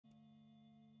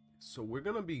So we're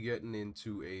gonna be getting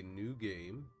into a new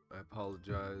game. I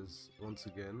apologize once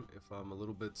again if I'm a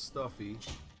little bit stuffy,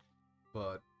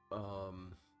 but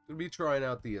gonna be trying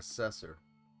out the Assessor.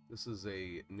 This is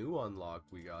a new unlock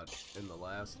we got in the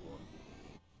last one.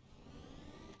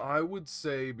 I would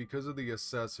say because of the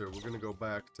Assessor, we're gonna go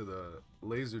back to the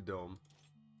Laser Dome.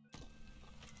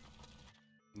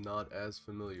 Not as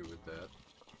familiar with that.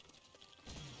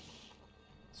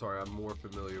 Sorry, I'm more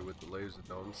familiar with the Laser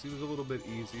Dome. Seems a little bit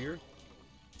easier.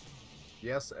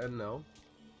 Yes and no.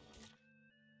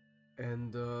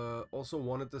 And also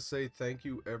wanted to say thank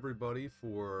you everybody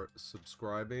for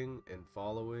subscribing and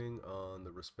following on the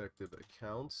respective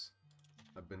accounts.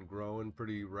 I've been growing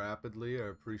pretty rapidly. I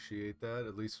appreciate that,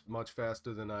 at least much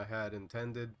faster than I had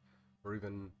intended or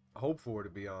even hoped for,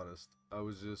 to be honest. I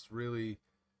was just really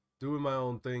doing my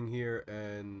own thing here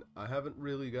and I haven't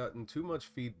really gotten too much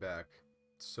feedback.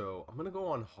 So I'm gonna go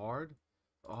on hard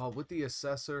with the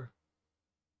Assessor.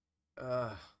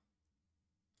 I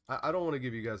don't want to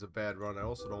give you guys a bad run. I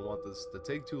also don't want this to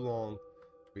take too long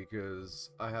because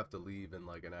I have to leave in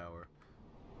like an hour,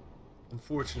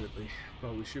 unfortunately.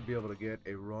 But we should be able to get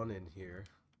a run in here.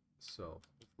 So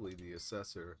hopefully the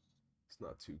Assessor is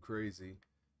not too crazy.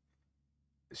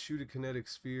 Shoot a kinetic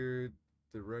sphere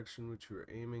direction which you are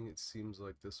aiming. It seems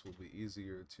like this will be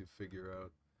easier to figure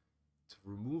out. To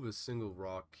remove a single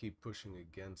rock, keep pushing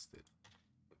against it.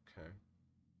 Okay.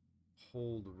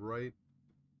 Hold right,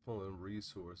 pull in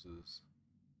resources,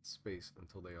 space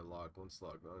until they are locked. Once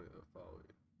locked, on it, follow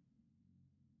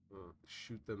you.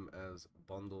 Shoot them as a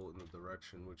bundle in the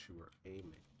direction which you are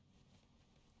aiming.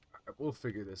 Alright, we'll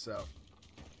figure this out.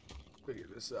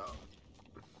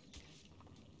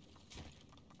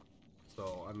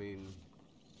 So, I mean,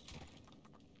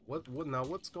 what now?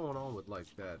 What's going on with like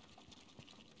that?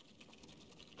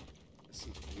 This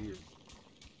is weird.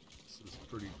 This is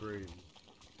pretty crazy.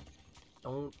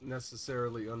 Don't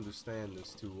necessarily understand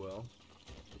this too well.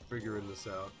 We're figuring this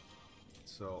out.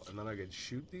 So, and then I can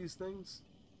shoot these things?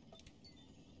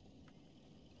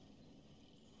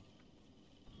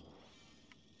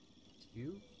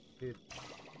 You hit.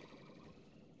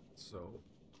 So,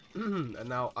 and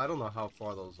now I don't know how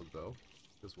far those will go,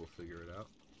 because we'll figure it out.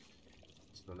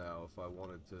 So now if I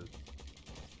wanted to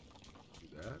do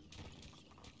that,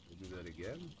 we'll do that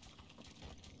again.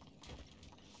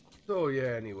 So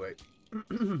yeah, anyway.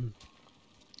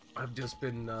 I've just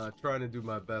been trying to do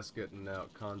my best getting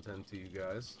out content to you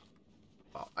guys.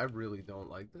 I really don't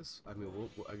like this. I mean,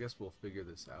 I guess we'll figure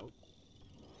this out.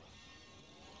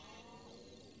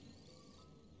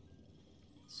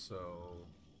 So,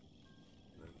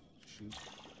 shoot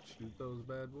those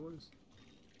bad boys.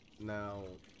 Now,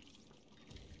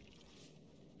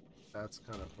 that's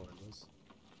kind of pointless.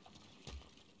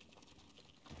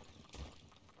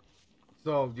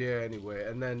 So yeah, anyway,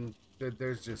 and then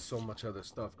there's just so much other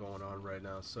stuff going on right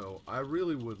now. So I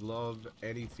really would love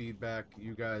any feedback.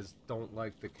 You guys don't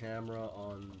like the camera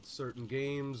on certain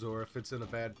games, or if it's in a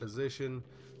bad position.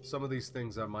 Some of these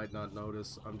things I might not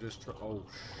notice. I'm just oh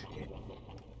shit.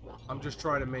 I'm just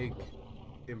trying to make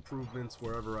improvements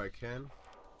wherever I can.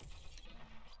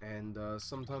 And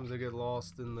sometimes I get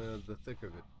lost in the thick of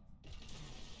it.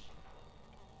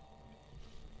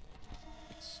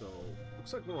 So,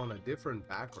 looks like we're on a different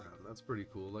background. That's pretty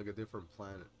cool, like a different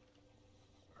planet.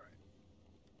 Alright.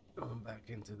 Going back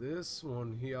into this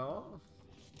one here.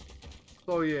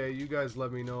 So yeah, you guys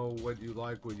let me know what you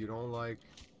like, what you don't like,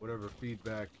 whatever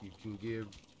feedback you can give.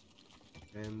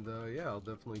 And yeah, I'll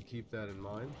definitely keep that in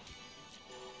mind.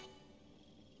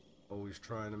 Always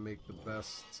trying to make the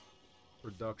best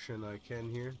production I can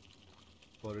here.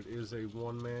 But it is a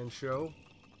one-man show.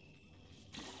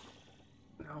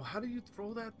 Now, how do you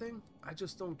throw that thing? I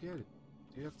just don't get it.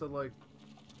 Do you have to like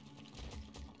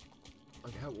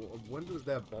how, when does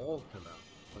that ball come out?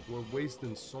 Like, we're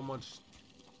wasting so much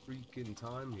freaking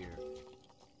time here.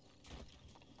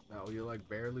 Now, you like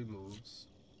barely moves.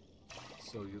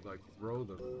 So you like throw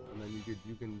them, and then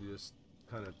you can just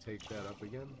kind of take that up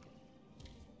again.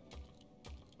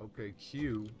 Okay,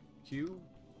 Q.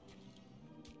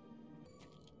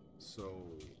 So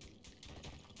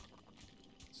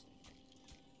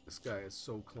this guy is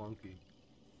so clunky.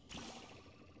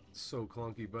 So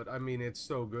clunky, but I mean, it's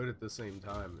so good at the same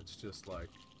time. It's just like,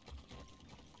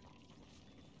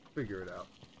 figure it out.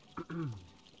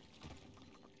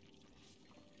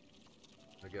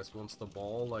 I guess once the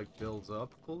ball like builds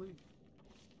up fully.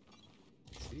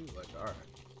 See, like, alright.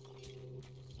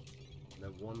 And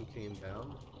then one came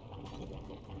down.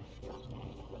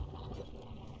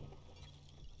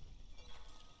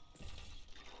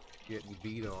 Getting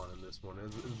beat on in this one.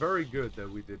 It's very good that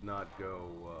we did not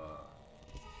go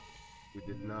We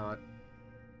did not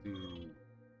do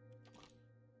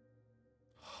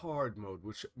hard mode,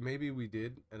 which maybe we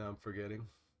did, and I'm forgetting.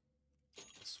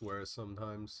 I swear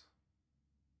sometimes.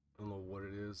 I don't know what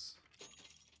it is.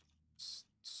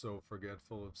 So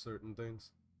forgetful of certain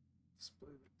things. Display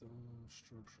the dome,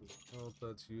 structural health,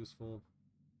 that's useful.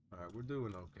 Alright, we're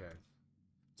doing okay.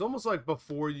 It's almost like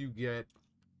before you get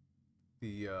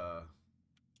the, what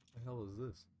the hell is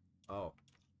this? Oh,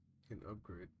 you can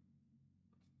upgrade.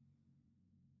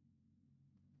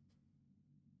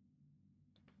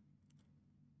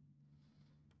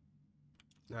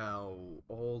 Now,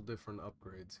 all different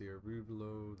upgrades here.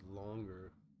 Reload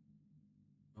longer.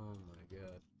 Oh my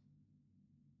god.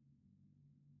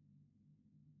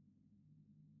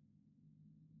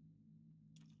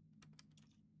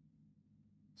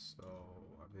 So,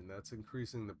 I mean, that's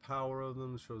increasing the power of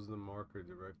them. Shows the marker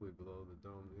directly below the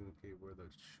dome to indicate where the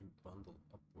shoot bundle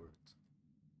upwards.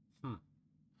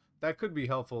 That could be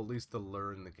helpful, at least to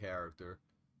learn the character.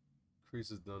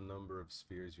 Increases the number of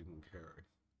spheres you can carry.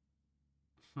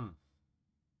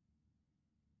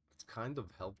 It's kind of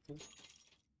helpful.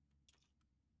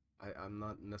 I'm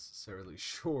not necessarily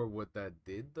sure what that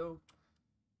did, though.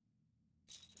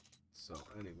 So,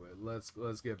 anyway, let's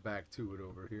get back to it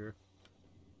over here.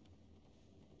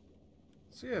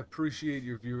 So yeah, appreciate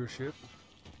your viewership,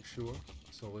 for sure.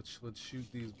 So let's shoot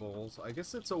these balls. I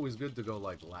guess it's always good to go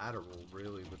like lateral,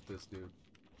 really, with this dude.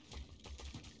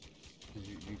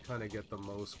 You kind of get the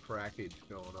most crackage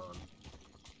going on.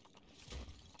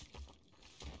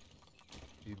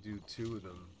 You do 2 of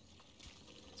them.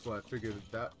 That's why I figured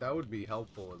that would be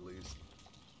helpful at least,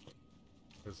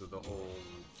 because of the whole,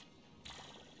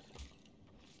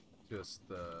 just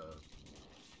the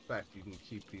fact you can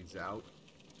keep these out.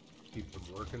 Keep them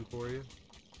working for you.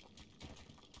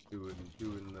 Doing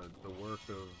the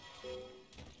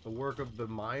work of the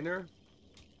miner.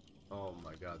 Oh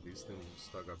my god, these things are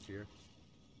stuck up here.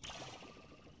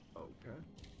 Okay.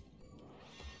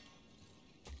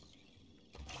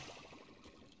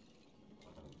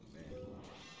 Oh man.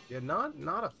 Yeah,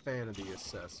 not a fan of the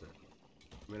Assessor.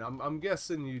 I mean, I'm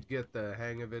guessing you'd get the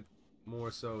hang of it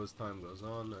more so as time goes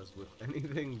on, as with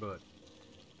anything, but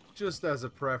just as a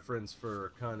preference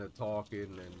for kind of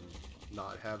talking and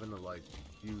not having to like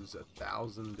use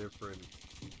 1,000 different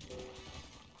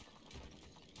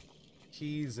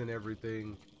keys and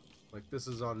everything. Like, this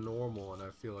is on normal and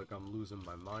I feel like I'm losing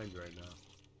my mind right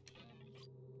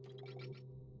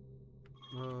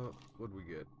now. What'd we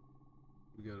get?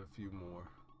 We got a few more.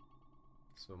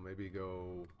 So maybe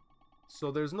go...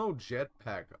 So there's no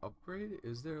jetpack upgrade?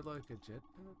 Is there like a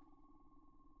jetpack?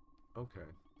 Okay.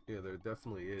 Yeah, there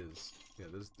definitely is. Yeah,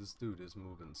 this dude is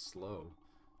moving slow.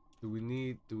 Do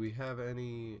we have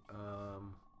any,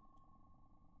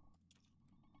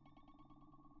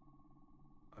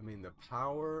 I mean, the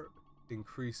power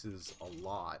increases a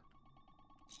lot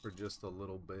for just a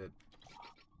little bit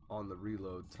on the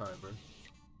reload timer.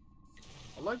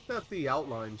 I like that the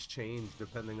outlines change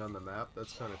depending on the map.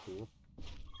 That's kind of cool.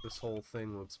 This whole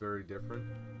thing looks very different.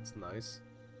 It's nice.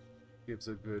 Gives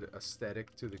a good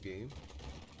aesthetic to the game.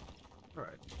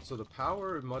 Alright, so the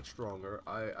power is much stronger.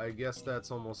 I guess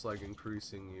that's almost like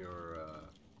increasing your,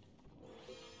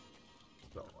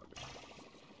 so,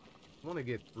 I want to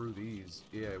get through these.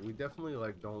 Yeah, we definitely,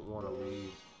 like, don't want to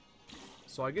leave.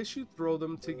 So I guess you throw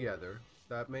them together.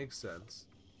 That makes sense.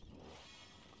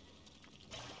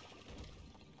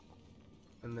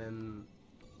 And then,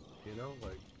 you know,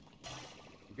 like,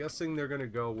 I'm guessing they're gonna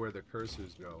go where the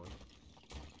cursor's going.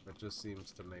 That just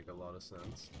seems to make a lot of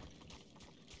sense.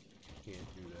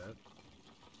 Can't do that.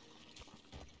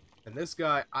 And this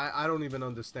guy, I don't even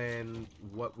understand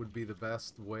what would be the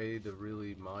best way to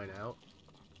really mine out,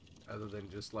 other than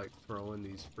just like throwing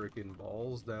these freaking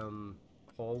balls down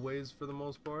hallways for the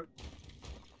most part.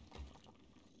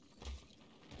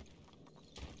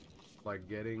 Like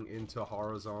getting into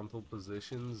horizontal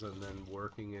positions and then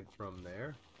working it from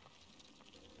there.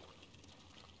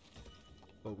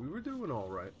 But we were doing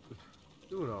alright.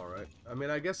 Doing alright. I mean,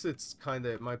 I guess it's kind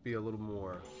of, it might be a little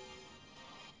more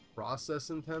process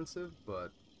intensive,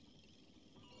 but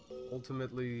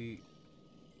ultimately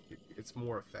it's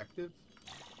more effective.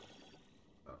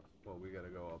 Oh, well, we gotta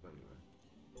go up anyway.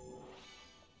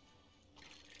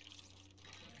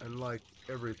 And like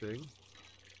everything,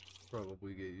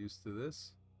 probably get used to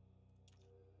this.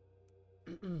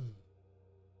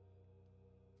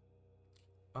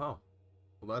 Oh,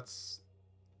 well, that's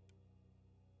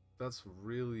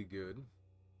really good.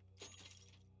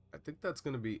 I think that's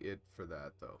gonna be it for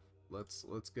that, though. Let's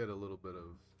get a little bit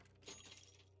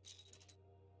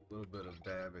of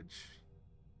damage.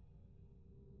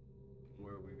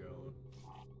 Where are we going?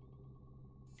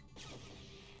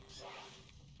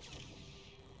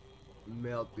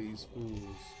 Melt these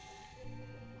fools.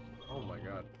 Oh my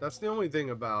god. That's the only thing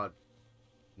about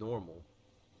normal,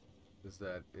 is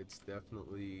that it's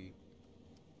definitely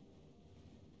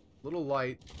a little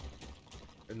light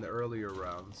in the earlier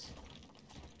rounds.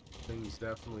 Things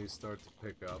definitely start to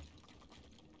pick up.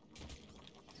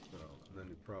 So, and then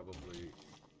you probably...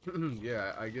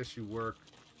 yeah, I guess you work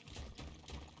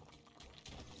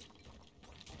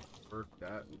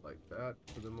that like that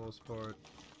for the most part.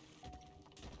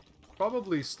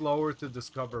 Probably slower to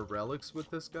discover relics with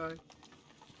this guy,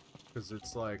 because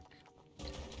it's like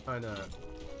kind of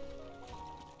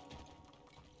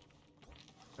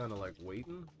like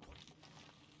waiting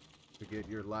to get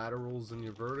your laterals and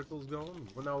your verticals going.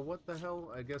 Well, now what the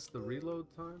hell? I guess the reload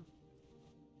time.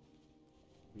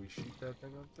 Can we shoot that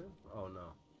thing up there? Oh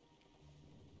no.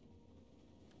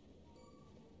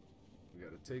 We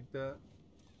gotta take that.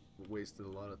 We wasted a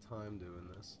lot of time doing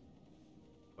this,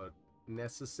 but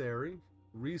necessary.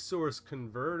 Resource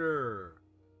converter.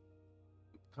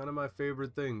 Kind of my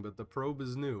favorite thing, but the probe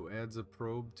is new. Adds a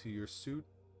probe to your suit,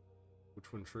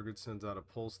 which when triggered sends out a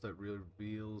pulse that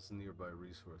reveals nearby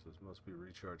resources. Must be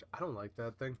recharged. I don't like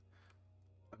that thing.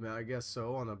 I mean, I guess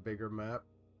so on a bigger map.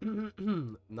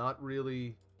 Not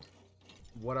really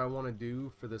what I want to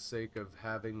do for the sake of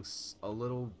having a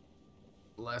little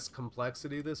less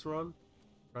complexity this run.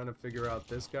 Trying to figure out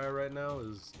this guy right now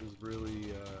is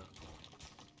really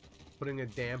putting a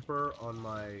damper on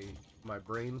my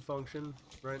brain function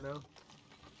right now.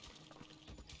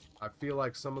 I feel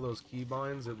like some of those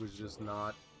keybinds, it was just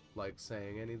not like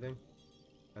saying anything,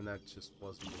 and that just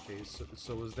wasn't the case.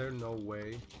 So was there no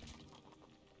way?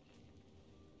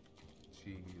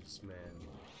 Jeez, man.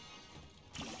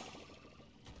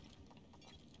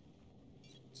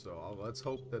 So let's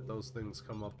hope that those things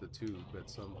come up the tube at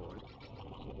some point.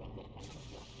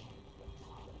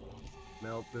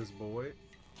 Melt this boy.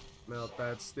 Melt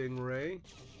that stingray.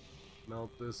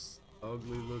 Melt this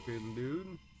ugly looking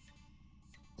dude.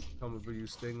 Coming for you,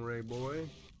 stingray boy.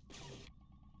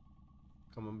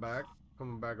 Coming back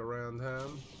around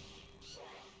town.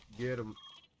 Get him.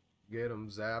 Get him,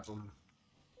 zap him.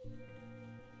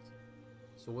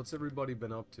 So what's everybody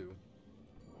been up to?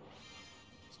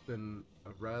 It's been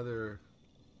a rather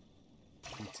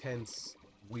intense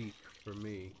week for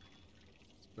me.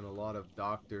 It's been a lot of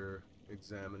doctor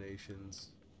examinations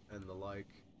and the like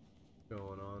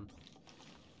going on.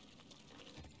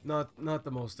 Not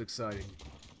the most exciting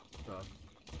stuff,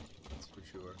 that's for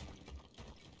sure.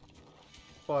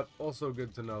 But also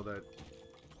good to know that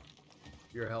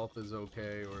your health is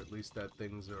okay, or at least that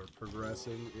things are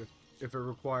progressing. If it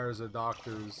requires a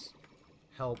doctor's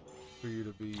help for you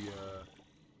to be,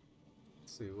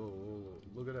 let's see, whoa,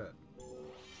 look at that.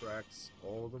 Tracks,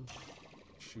 all of them.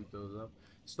 Shoot those up.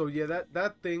 So yeah,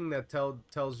 that thing that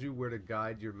tells you where to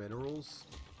guide your minerals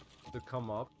to come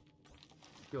up,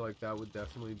 I feel like that would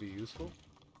definitely be useful.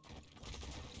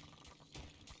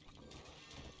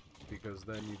 Because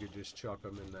then you could just chuck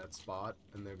them in that spot,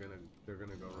 and they're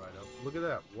gonna go right up. Look at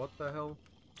that! What the hell?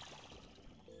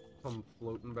 Come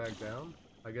floating back down.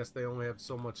 I guess they only have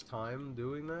so much time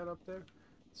doing that up there.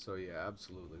 So yeah,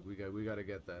 absolutely, we gotta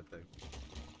get that thing.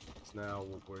 So now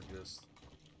we're just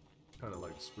kind of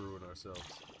like screwing ourselves.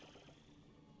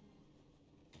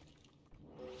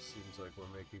 Seems like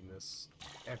we're making this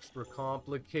extra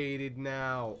complicated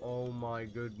now. Oh my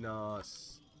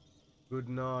goodness. Good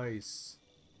nice.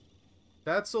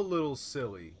 That's a little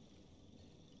silly.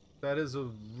 That is a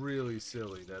really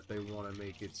silly that they want to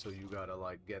make it so you gotta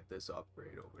like get this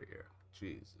upgrade over here.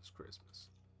 Jesus Christmas.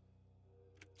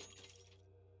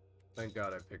 Thank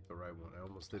God I picked the right one. I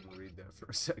almost didn't read that for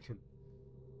a second.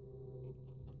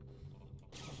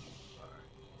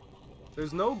 Alright.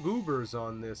 There's no goobers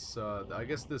on this, I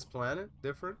guess this planet.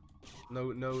 Different.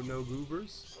 No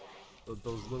goobers.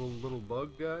 Those little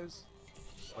bug guys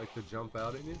like to jump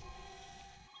out at you.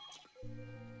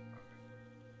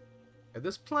 And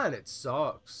this planet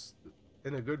sucks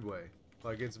in a good way.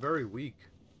 Like, it's very weak.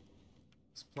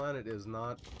 This planet is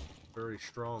not very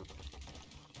strong.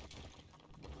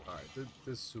 Alright, this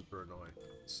is super annoying.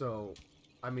 So,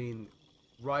 I mean,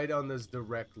 right on this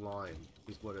direct line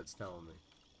is what it's telling me.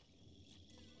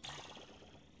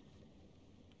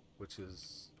 Which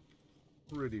is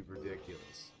pretty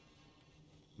ridiculous.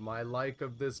 My like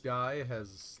of this guy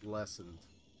has lessened.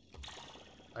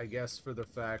 I guess for the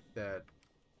fact that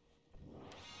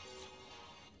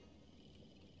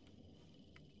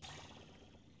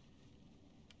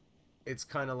it's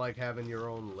kind of like having your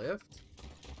own lift.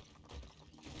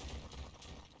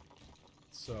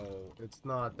 So, it's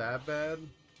not that bad.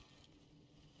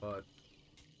 But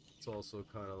it's also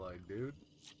kind of like, dude.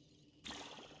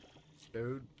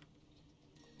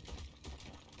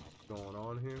 going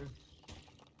on here.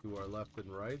 To our left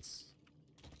and rights.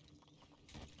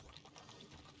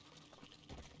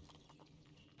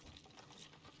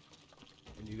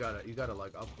 And you gotta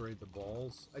like upgrade the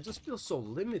balls. I just feel so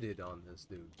limited on this,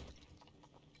 dude.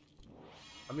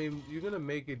 I mean, you're gonna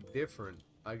make it different.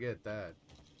 I get that.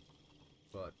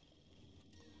 But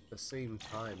at the same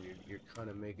time, you're kind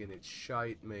of making it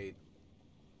shite, mate.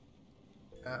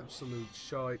 Absolute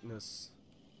shiteness.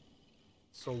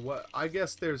 So what? I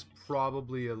guess there's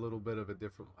probably a little bit of a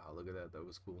different... Wow, look at that. That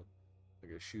was cool.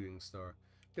 Like a shooting star.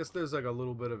 Guess there's like a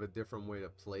little bit of a different way to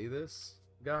play this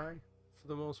guy, for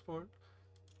the most part.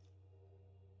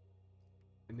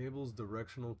 Enables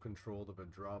directional control of a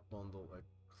drop bundle at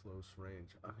close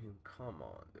range. I mean, come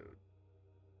on, dude.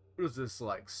 What is this,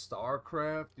 like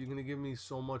StarCraft? You're gonna give me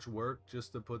so much work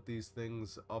just to put these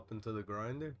things up into the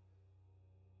grinder?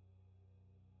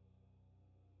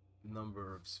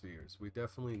 Number of spheres. We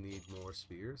definitely need more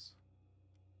spheres.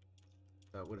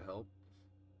 That would help.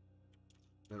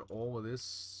 And all of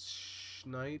this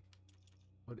night.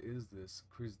 What is this?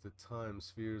 Increase the time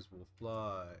spheres will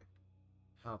fly.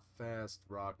 How fast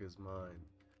rock is mine.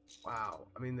 Wow.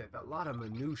 I mean, a lot of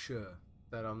minutia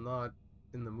that I'm not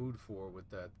in the mood for with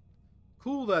that.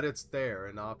 Cool that it's there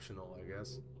and optional, I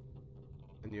guess.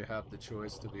 And you have the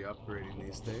choice to be upgrading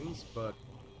these things, but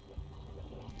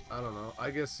I don't know.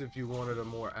 I guess if you wanted a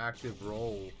more active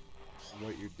role in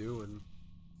what you're doing,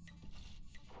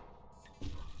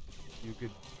 you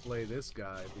could play this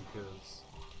guy, because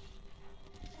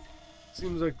it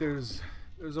seems like there's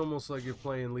almost like you're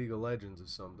playing League of Legends or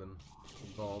something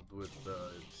involved with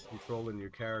controlling your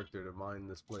character to mine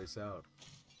this place out.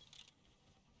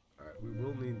 Alright, we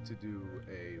will need to do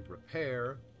a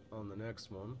repair on the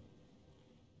next one.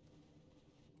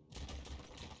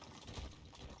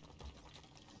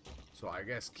 So I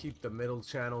guess keep the middle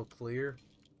channel clear.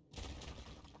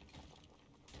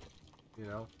 You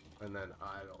know? And then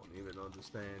I don't even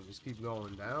understand. Just keep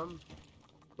going down.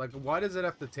 Like, why does it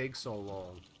have to take so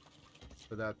long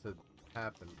for that to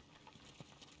happen?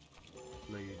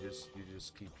 No, you just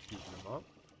keep shooting them up.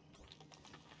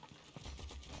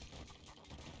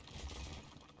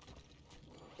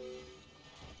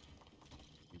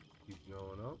 Keep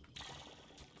going up.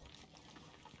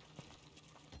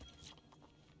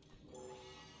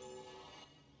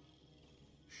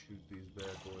 Shoot these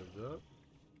bad boys up.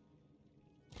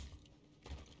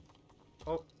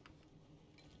 Oh.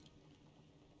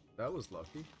 That was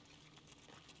lucky.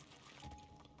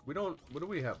 We don't... What do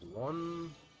we have?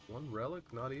 One relic?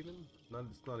 Not even?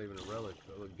 It's not even a relic.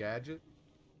 A gadget?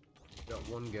 Got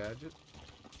one gadget.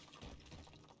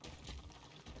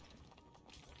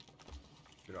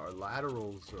 Dude, our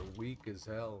laterals are weak as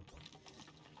hell.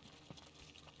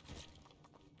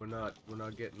 We're not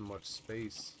getting much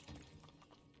space.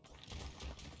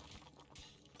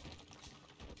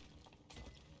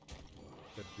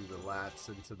 Got to do the lats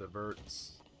into the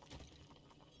verts.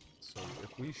 So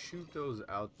if we shoot those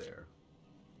out there,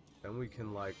 then we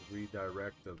can like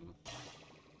redirect them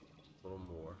a little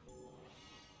more.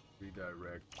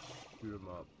 Redirect, shoot them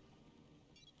up,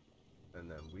 and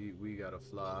then we gotta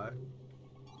fly.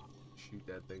 Shoot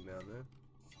that thing down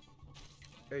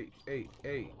there.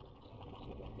 Hey.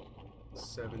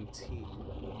 17.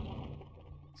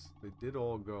 So they did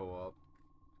all go up.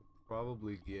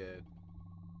 Probably get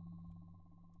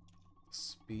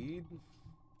speed.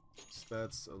 So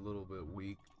that's a little bit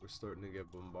weak. We're starting to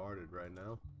get bombarded right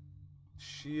now.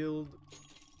 Shield.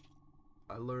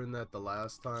 I learned that the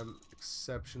last time.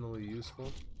 Exceptionally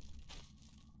useful.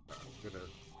 I'm gonna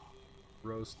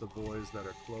roast the boys that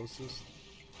are closest.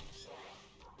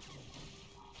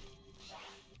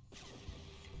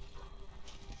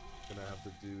 Gonna have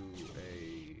to do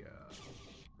a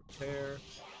repair.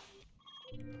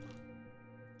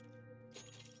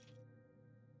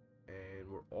 And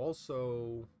we're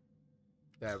also...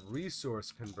 that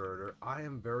resource converter. I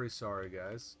am very sorry,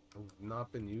 guys. I've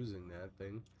not been using that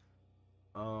thing.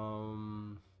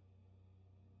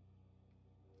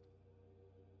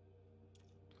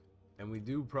 And we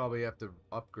do probably have to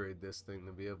upgrade this thing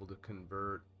to be able to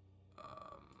convert,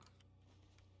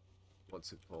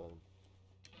 what's it called?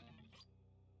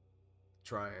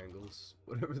 Triangles.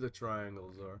 Whatever the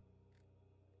triangles are.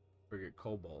 Forget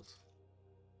cobalt.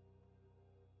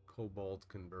 Cobalt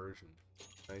conversion.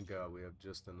 Thank God we have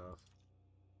just enough.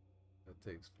 That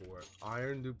takes 4.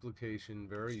 Iron duplication,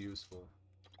 very useful.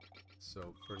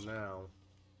 So for now,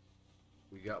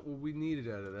 we got what we needed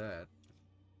out of that.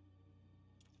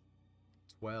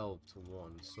 12 to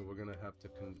 1. So we're gonna have to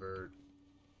convert.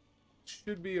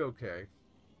 Should be okay.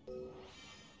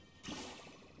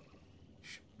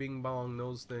 Bing bong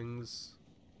those things.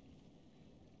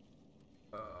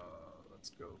 Let's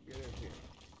go. Get in here.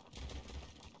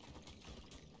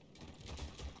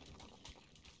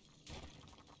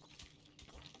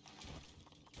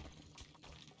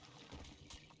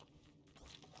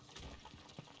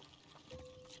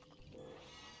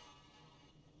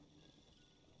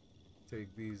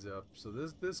 Take these up. So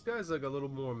this guy's like a little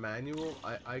more manual,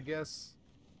 I guess,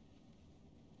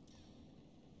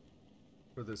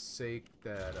 for the sake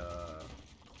that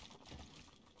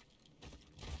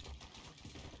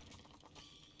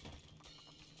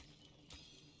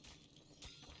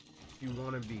you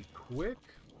want to be quick.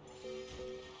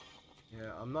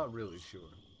 Yeah, I'm not really sure.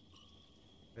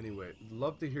 Anyway,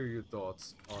 love to hear your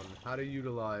thoughts on how to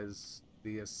utilize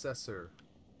the Assessor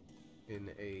in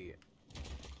a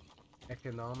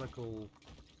economical,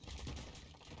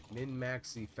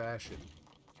 min-maxy fashion.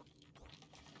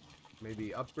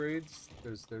 Maybe upgrades?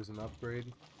 There's an upgrade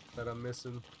that I'm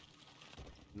missing.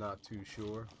 Not too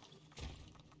sure.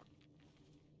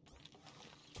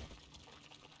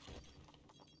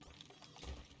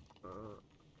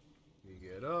 You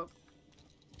get up.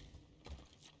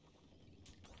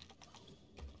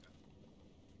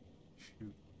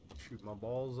 Shoot my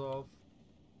balls off.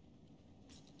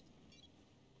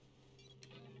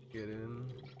 Get in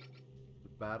the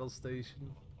battle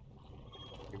station.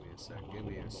 Give me a sec. Give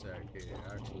me a sec. Yeah,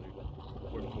 actually,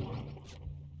 we're poor.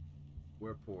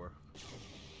 We're poor.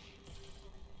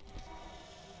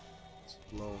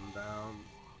 Slow him down.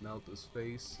 Melt his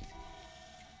face.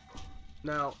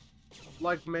 Now,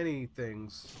 like many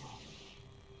things,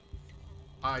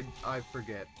 I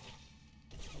forget.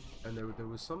 And there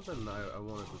was something I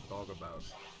wanted to talk about.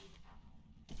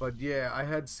 But yeah, I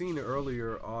had seen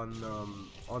earlier on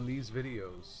these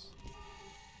videos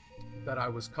that I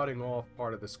was cutting off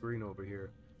part of the screen over here,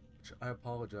 which I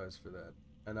apologize for that.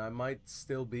 And I might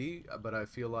still be, but I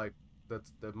feel like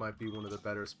that might be one of the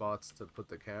better spots to put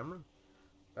the camera.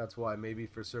 That's why maybe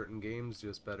for certain games,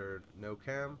 just better no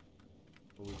cam.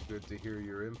 Always good to hear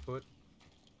your input.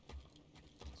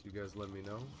 So you guys let me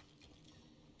know.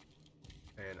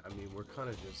 And I mean, we're kind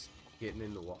of just getting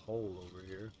into a hole over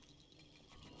here.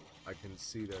 I can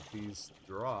see that these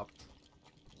dropped.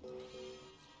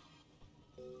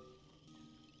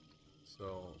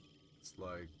 So it's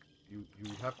like you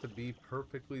have to be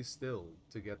perfectly still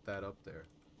to get that up there.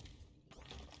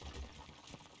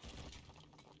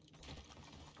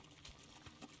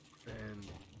 And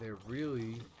there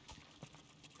really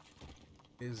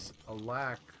is a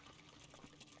lack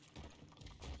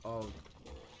of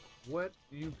what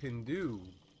you can do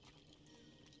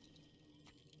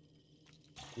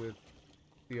with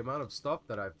the amount of stuff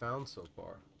that I've found so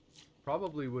far.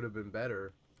 Probably would have been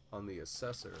better on the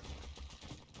Assessor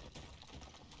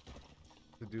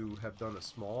to have done a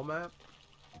small map,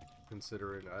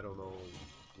 considering I don't know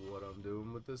what I'm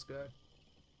doing with this guy,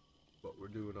 but we're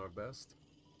doing our best.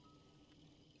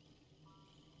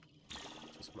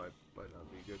 Just might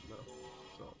not be good enough.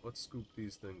 So let's scoop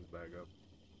these things back up.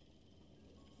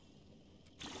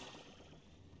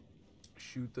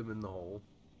 Shoot them in the hole.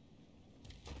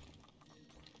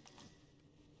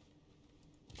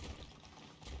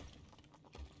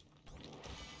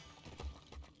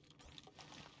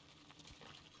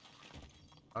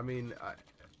 I mean,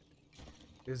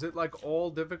 is it like all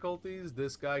difficulties?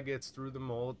 This guy gets through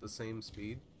them all at the same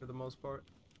speed for the most part?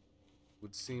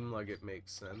 Would seem like it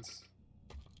makes sense.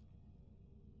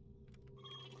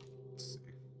 Let's see.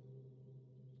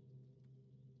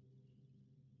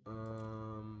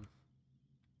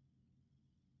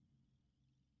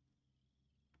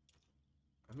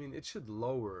 I mean, it should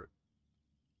lower.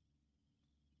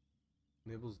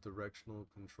 Enables directional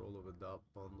control of adopt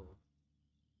bundle.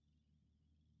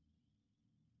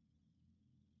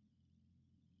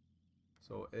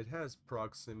 So it has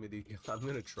proximity. I'm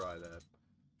gonna try that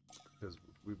because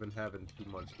we've been having too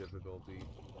much difficulty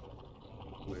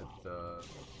with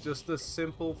just the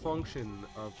simple function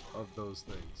of those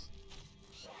things.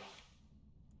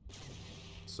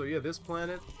 So yeah, this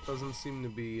planet doesn't seem to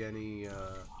be any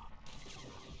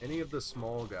of the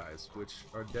small guys, which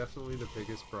are definitely the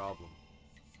biggest problem.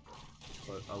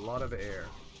 But a lot of air.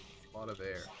 A lot of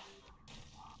air.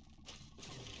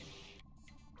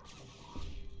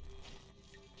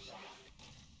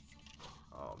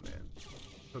 Oh man.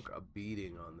 Took a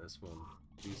beating on this one.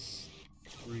 These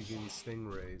freaking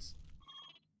stingrays.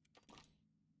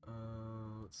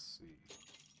 Let's see.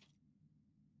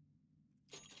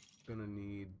 Gonna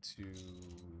need to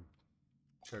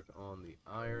check on the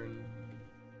iron.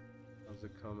 How's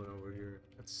it coming over here?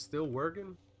 It's still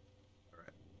working?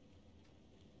 Alright.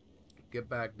 Get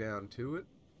back down to it.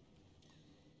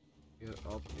 Get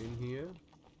up in here.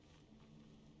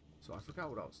 So I forgot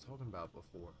what I was talking about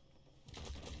before.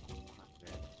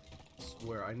 Man, I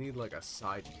swear, I need like a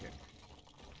sidekick.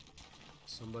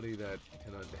 Somebody that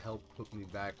can help put me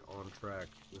back on track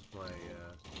with my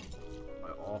my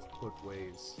off-put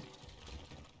ways.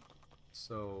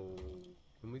 So,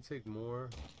 can we take more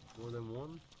than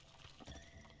one?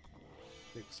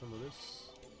 Take some of this.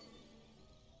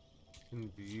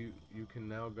 You can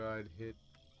now guide hit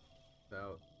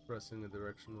without pressing a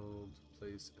directional to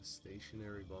place a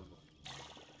stationary bundle.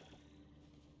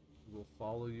 It will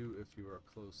follow you if you are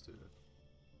close to it.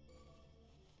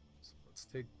 So let's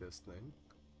take this thing.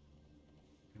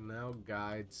 You can now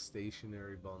guide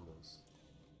stationary bundles.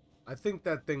 I think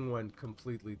that thing went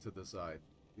completely to the side.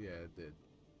 Yeah, it did.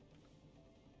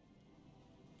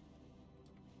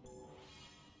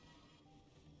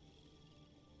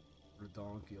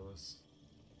 Redonkulous.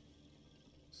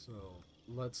 So,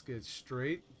 let's get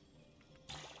straight.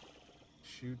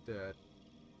 Shoot that.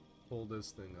 Pull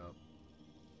this thing up.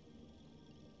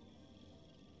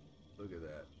 Look at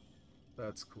that.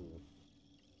 That's cool.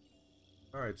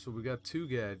 Alright, so we got two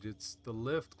gadgets. The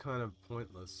lift, kind of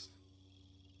pointless.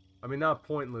 I mean, not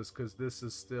pointless, because this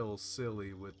is still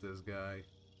silly with this guy.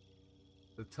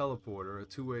 The teleporter, a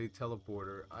two-way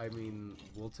teleporter. I mean,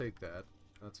 we'll take that.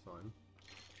 That's fine.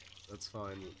 That's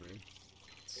fine with me.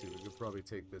 Let's see, we could probably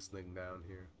take this thing down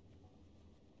here.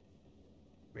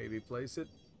 Maybe place it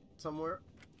somewhere.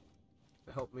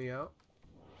 Help me out.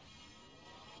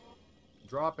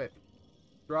 Drop it.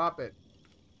 Drop it.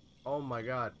 Oh my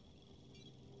god.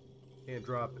 Can't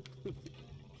drop it.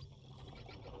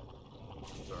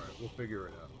 Alright, we'll figure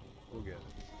it out. We'll get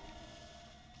it.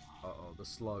 Uh-oh, the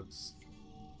slugs.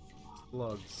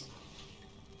 Slugs.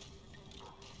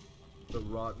 The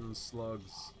rotten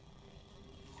slugs.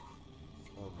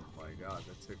 Oh my god,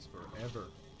 that takes forever.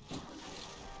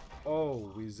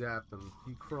 Oh, we zapped him.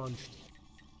 He crunched.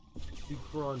 He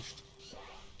crunched.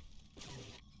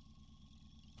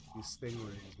 These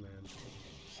stingrays, man.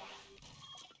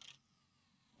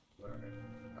 Alright.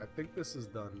 I think this is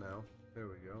done now. There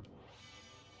we go.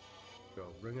 Go,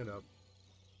 bring it up.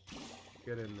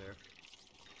 Get in there.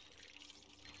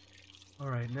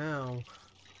 Alright, now...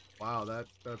 Wow, that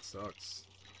sucks.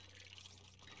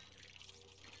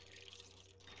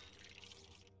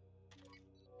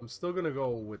 I'm still gonna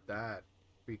go with that,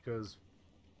 because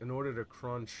in order to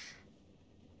crunch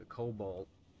the cobalt,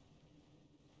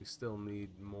 we still need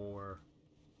more.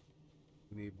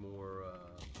 We need more,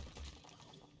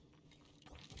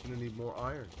 we're gonna need more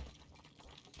iron.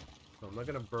 So I'm not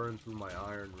gonna burn through my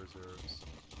iron reserves.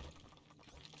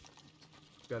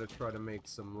 Gotta try to make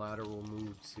some lateral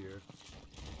moves here,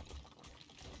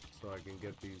 so I can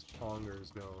get these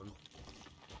pongers going.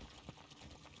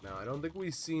 Now, I don't think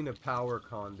we've seen a power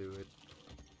conduit.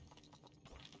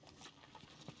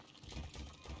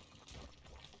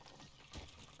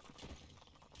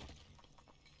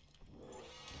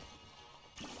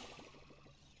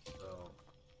 So,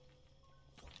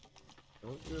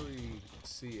 don't really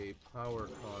see a power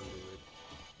conduit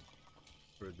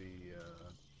for the,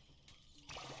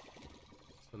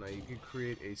 So now you can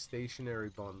create a stationary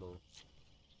bundle.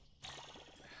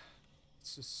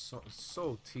 It's just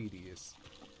so tedious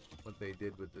what they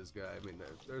did with this guy. I mean,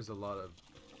 there's a lot of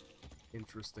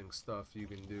interesting stuff you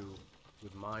can do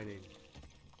with mining.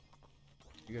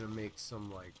 You're gonna make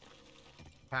some, like,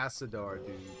 Passadar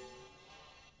dude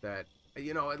that,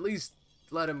 you know, at least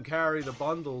let him carry the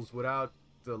bundles without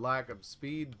the lack of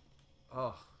speed.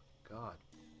 Oh, God.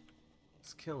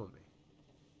 It's killing me.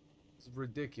 It's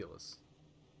ridiculous.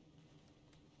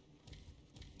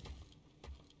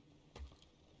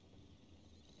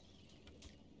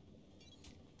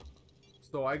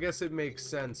 So I guess it makes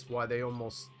sense why they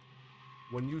almost...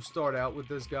 When you start out with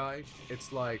this guy,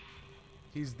 it's like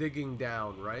he's digging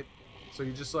down, right? So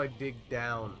you just like dig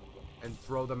down and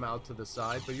throw them out to the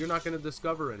side, but you're not going to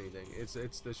discover anything. It's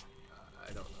this... I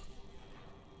don't know.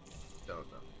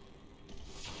 Don't know.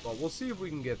 Well, we'll see if we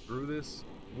can get through this.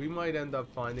 We might end up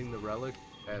finding the relic,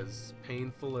 as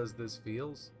painful as this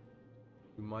feels.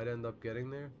 We might end up getting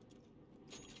there.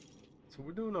 So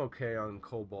we're doing okay on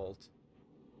cobalt.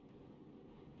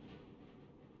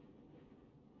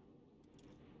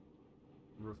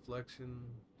 Reflection.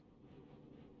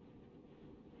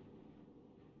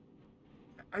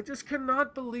 I just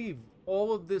cannot believe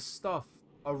all of this stuff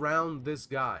around this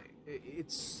guy.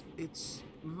 It's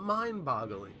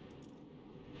mind-boggling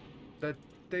that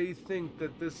they think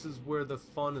that this is where the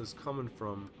fun is coming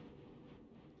from.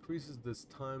 Increases this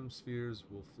time spheres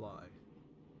will fly.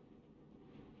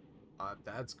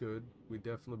 That's good. We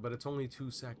definitely, but it's only 2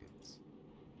 seconds.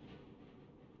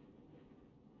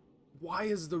 Why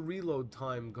is the reload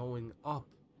time going up?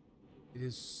 It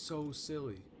is so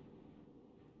silly.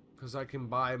 Because I can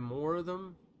buy more of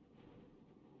them.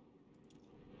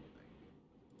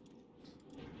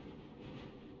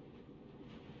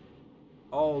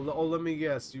 Oh, let me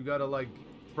guess. You gotta, like,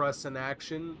 press an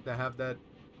action to have that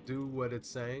do what it's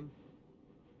saying?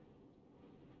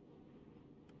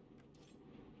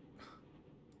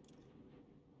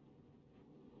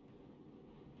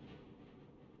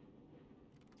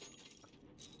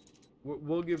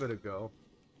 We'll give it a go.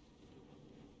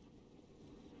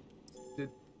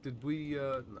 Did we,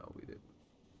 no, we didn't.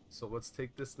 So let's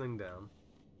take this thing down.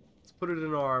 Let's put it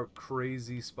in our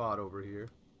crazy spot over here.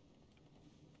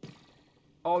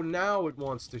 Oh, now it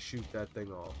wants to shoot that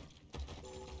thing off.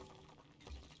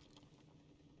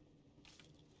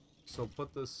 So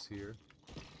put this here.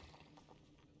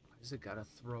 Why does it gotta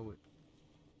throw it?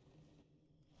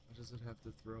 Why does it have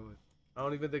to throw it? I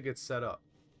don't even think it's set up,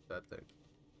 that thing.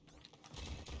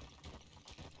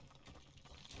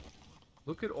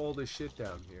 Look at all this shit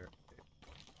down here.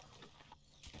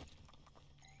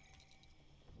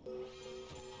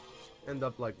 End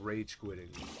up like rage quitting.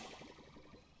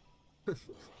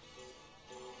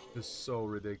 It's so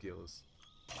ridiculous.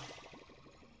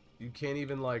 You can't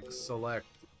even like select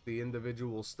the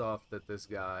individual stuff that this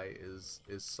guy is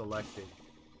selecting.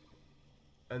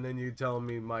 And then you tell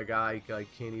me my guy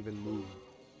can't even move.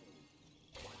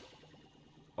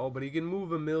 Oh, but he can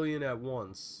move 1,000,000 at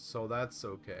once, so that's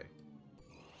okay.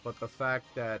 But the fact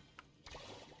that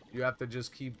you have to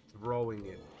just keep throwing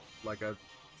it like a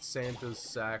Santa's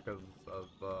sack of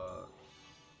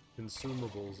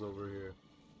consumables over here.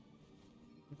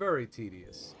 Very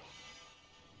tedious.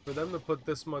 For them to put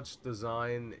this much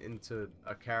design into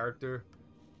a character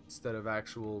instead of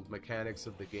actual mechanics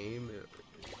of the game,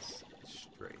 it's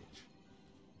strange.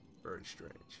 Very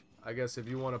strange. I guess if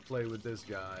you want to play with this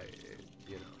guy,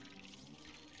 you know,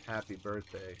 happy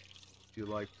birthday. If you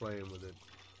like playing with it,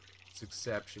 it's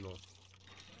exceptional.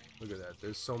 Look at that.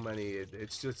 There's so many.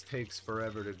 It just takes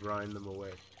forever to grind them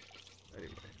away.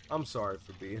 Anyway, I'm sorry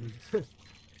for being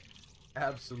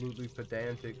absolutely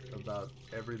pedantic about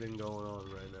everything going on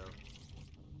right now.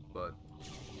 But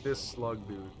this slug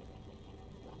dude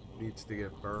needs to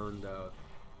get burned out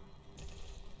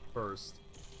first.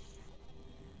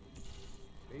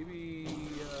 Maybe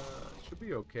should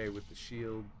be okay with the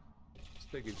shield.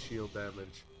 Just taking shield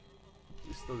damage.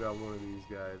 We still got one of these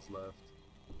guys left.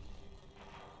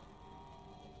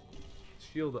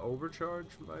 Shield overcharge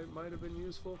might have been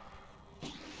useful.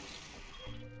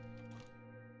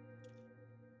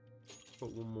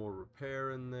 Put one more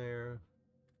repair in there.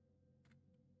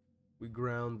 We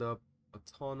ground up a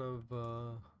ton of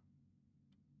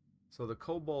so the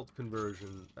cobalt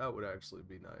conversion, that would actually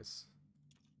be nice.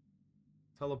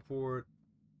 Teleport,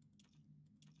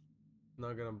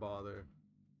 not gonna bother.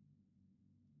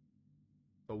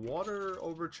 The water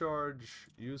overcharge,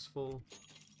 useful.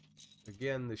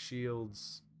 Again, the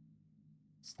shields,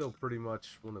 still pretty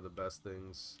much one of the best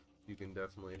things you can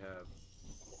definitely have,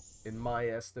 in my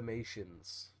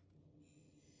estimations.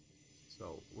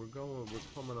 So we're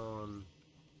coming on.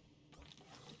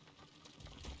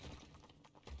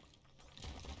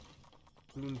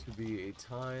 Soon to be a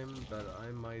time that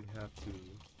I might have to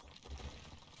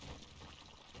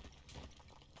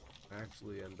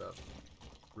actually end up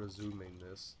resuming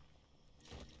this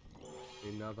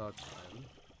another time.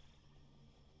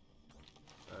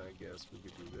 I guess we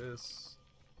could do this.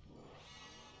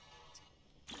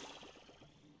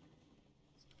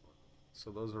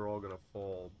 So those are all gonna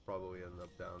fall, probably end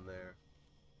up down there.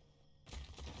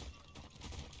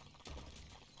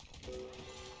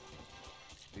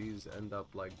 These end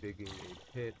up like digging a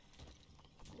pit.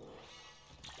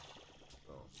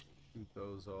 So shoot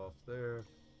those off there.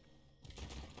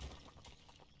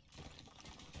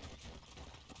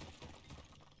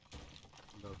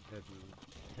 End up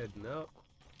heading up.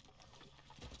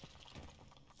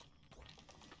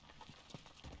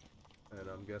 And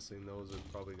I'm guessing those are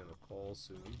probably gonna fall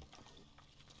soon.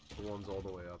 The ones all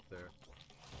the way up there.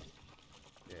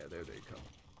 Yeah, there they come.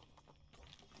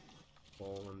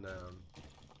 Falling down.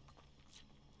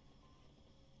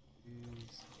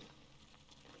 These.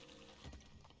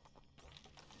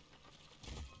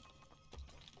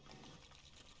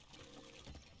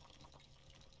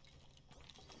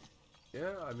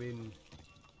 Yeah, I mean,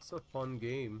 it's a fun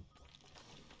game.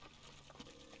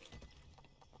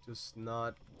 Just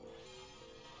not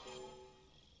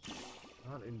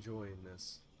enjoying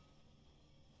this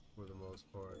for the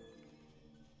most part.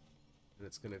 And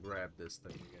it's gonna grab this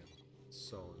thing again.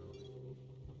 So annoying.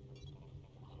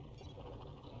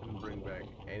 Couldn't bring back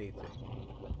anything.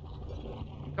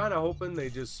 I'm kinda hoping they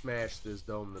just smash this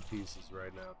dome to pieces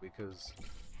right now, because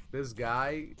This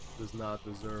guy does not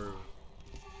deserve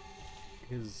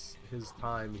his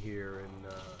time here in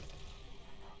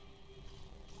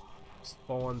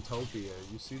Spawntopia.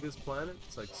 You see this planet?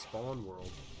 It's like Spawn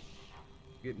World.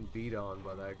 Getting beat on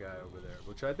by that guy over there,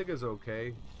 which I think is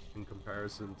okay in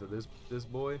comparison to this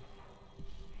boy.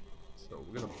 So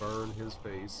we're gonna burn his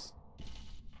face,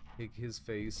 take his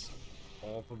face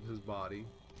off of his body,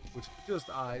 which is just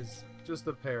eyes, just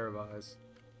a pair of eyes.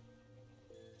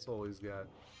 That's all he's got.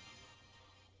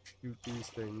 Shoot these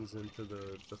things into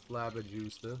the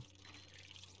flabberjuicer.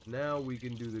 Now we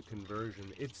can do the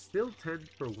conversion. It's still 10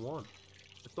 for 1.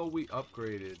 I thought we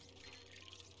upgraded.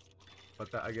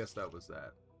 But I guess that was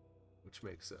that. Which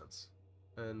makes sense.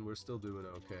 And we're still doing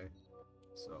okay.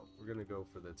 So we're going to go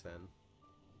for the 10.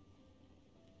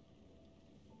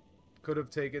 Could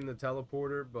have taken the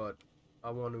teleporter, but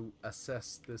I want to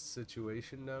assess this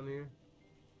situation down here.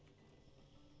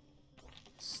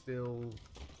 Still...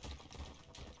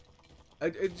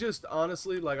 It just,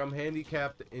 honestly, like, I'm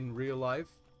handicapped in real life.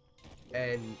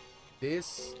 And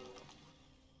this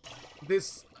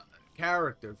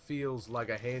character feels like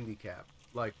a handicap.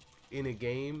 Like, in a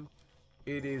game,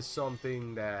 it is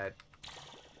something that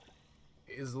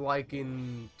is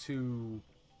likened to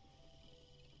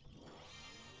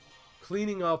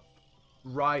cleaning up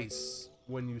rice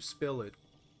when you spill it,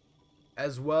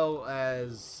 as well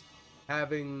as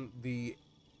having the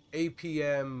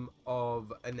APM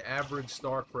of an average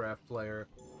StarCraft player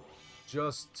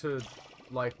just to,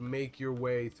 like, make your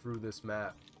way through this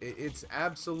map. It's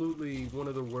absolutely one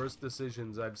of the worst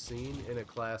decisions I've seen in a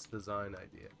class design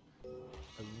idea.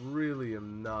 I really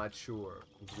am not sure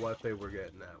what they were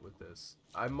getting at with this.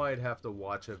 I might have to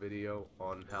watch a video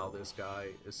on how this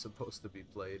guy is supposed to be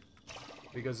played,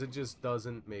 because it just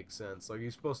doesn't make sense. Like,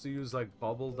 you're supposed to use, like,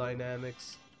 bubble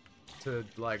dynamics to,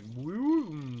 like,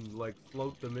 woo, like,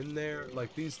 float them in there.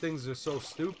 Like, these things are so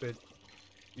stupid.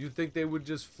 You'd think they would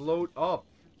just float up,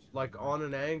 like, on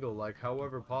an angle, like,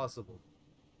 however possible.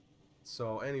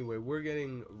 So, anyway, we're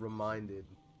getting reminded.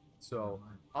 So,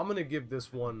 I'm gonna give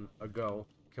this one a go.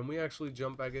 Can we actually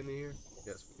jump back into here?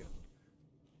 Yes, we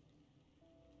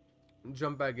can.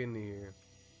 Jump back into here.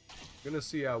 Gonna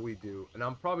see how we do, and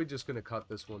I'm probably just gonna cut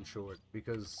this one short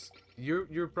because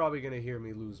you're probably gonna hear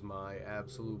me lose my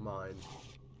absolute mind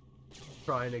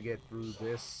trying to get through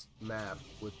this map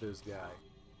with this guy.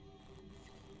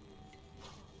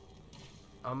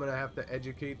 I'm gonna have to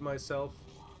educate myself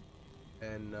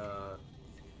and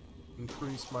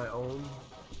increase my own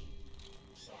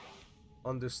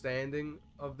understanding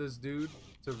of this dude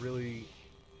to really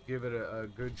give it a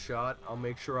good shot. I'll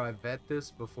make sure I vet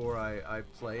this before I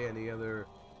play any other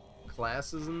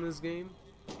classes in this game.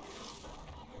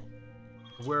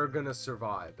 We're gonna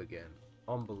survive again.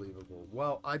 Unbelievable.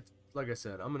 Well, like I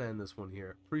said, I'm gonna end this one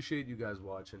here. Appreciate you guys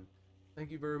watching.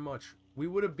 Thank you very much. We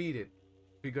would have beat it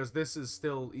because this is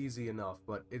still easy enough,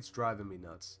 but it's driving me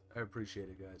nuts. I appreciate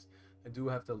it, guys. I do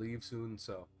have to leave soon,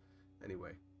 so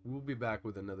anyway, we'll be back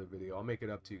with another video. I'll make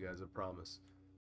it up to you guys, I promise.